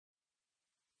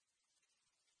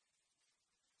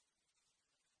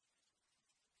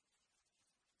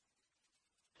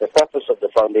The purpose of the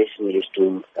foundation is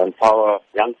to empower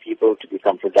young people to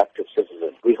become productive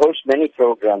citizens. We host many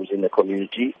programs in the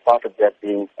community, part of that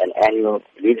being an annual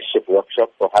leadership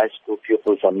workshop for high school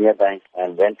pupils from Merebank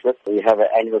and Wentworth. We have an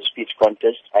annual speech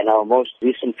contest, and our most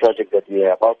recent project that we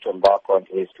are about to embark on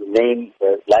is to name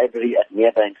the library at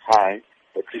Merebank High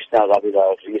the Krishna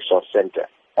Rabilal Resource Center.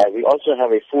 We also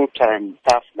have a full-time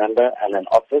staff member and an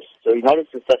office. So in order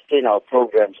to sustain our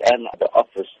programs and the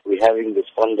office, we're having this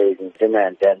fundraising dinner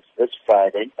and dance this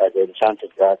Friday at the Enchanted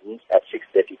Gardens at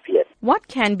 6:30 p.m. What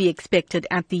can be expected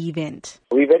at the event?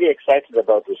 We're very excited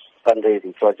about this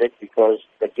fundraising project because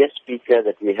the guest speaker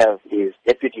that we have is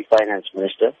Deputy Finance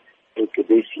Minister,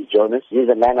 Krishna Jonas. He is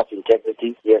a man of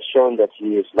integrity. He has shown that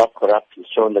he is not corrupt. He's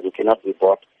shown that he cannot be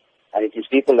bought. And it is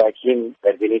people like him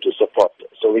that we need to support.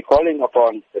 So we're calling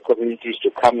upon the communities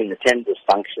to come and attend this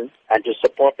function and to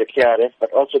support the KRF, but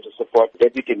also to support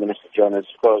Deputy Minister Jonas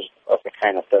because of the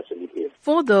kind of person he is.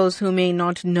 For those who may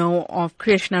not know of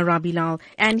Krishna Rabilal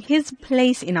and his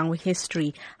place in our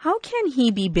history, how can he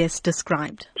be best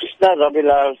described? Krishna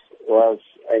Rabilal was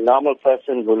a normal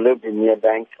person who lived in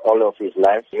Merebank all of his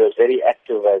life. He was very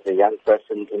active as a young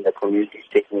person in the communities,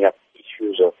 taking up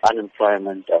issues of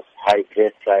unemployment, of high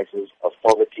bread prices, of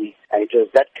poverty. And it was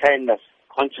that kind of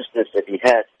consciousness that he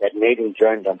had that made him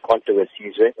join the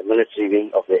Controversies, the military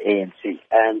wing of the ANC.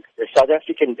 And the South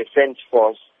African Defence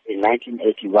Force in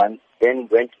 1981 then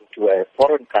went into a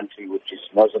foreign country, which is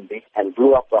Mozambique, and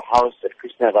blew up a house that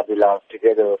Krishna Rabilal,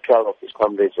 together with 12 of his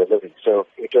comrades, were living. So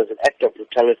it was an act of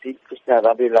brutality. Krishna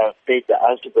Rabilal paid the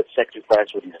ultimate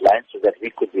sacrifice with his life so that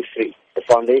we could be free. The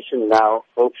foundation now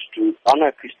hopes to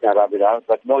honor Krishna Rabilal,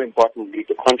 but more importantly,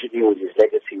 to continue with his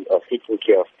legacy of taking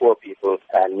care of poor people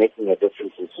and making a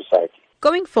difference in society.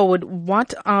 Going forward,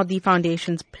 what are the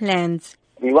foundation's plans?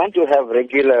 We want to have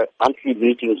regular monthly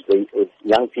meetings with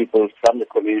young people from the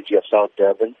community of South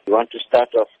Durban. We want to start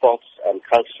off sports and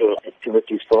cultural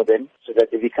activities for them so that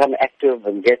they become active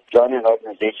and join an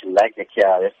organization like the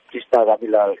KRF. Krishna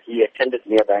Rabilal, he attended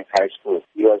Merebank High School.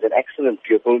 He was an excellent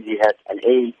pupil. He had an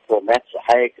A for maths, a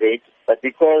higher grade. But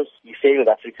because he failed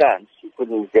Afrikaans, he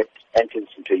couldn't get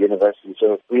entrance into university.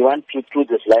 So we want to, through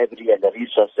this library and the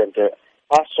resource center,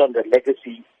 pass on the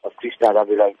legacy of Krishna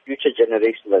Rabilal. Future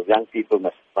generations of young people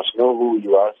must know who he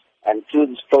was. And through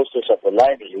this process of the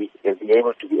library, they'll be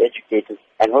able to be educated.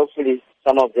 And hopefully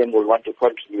some of them will want to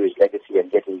continue his legacy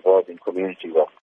and get involved in community work.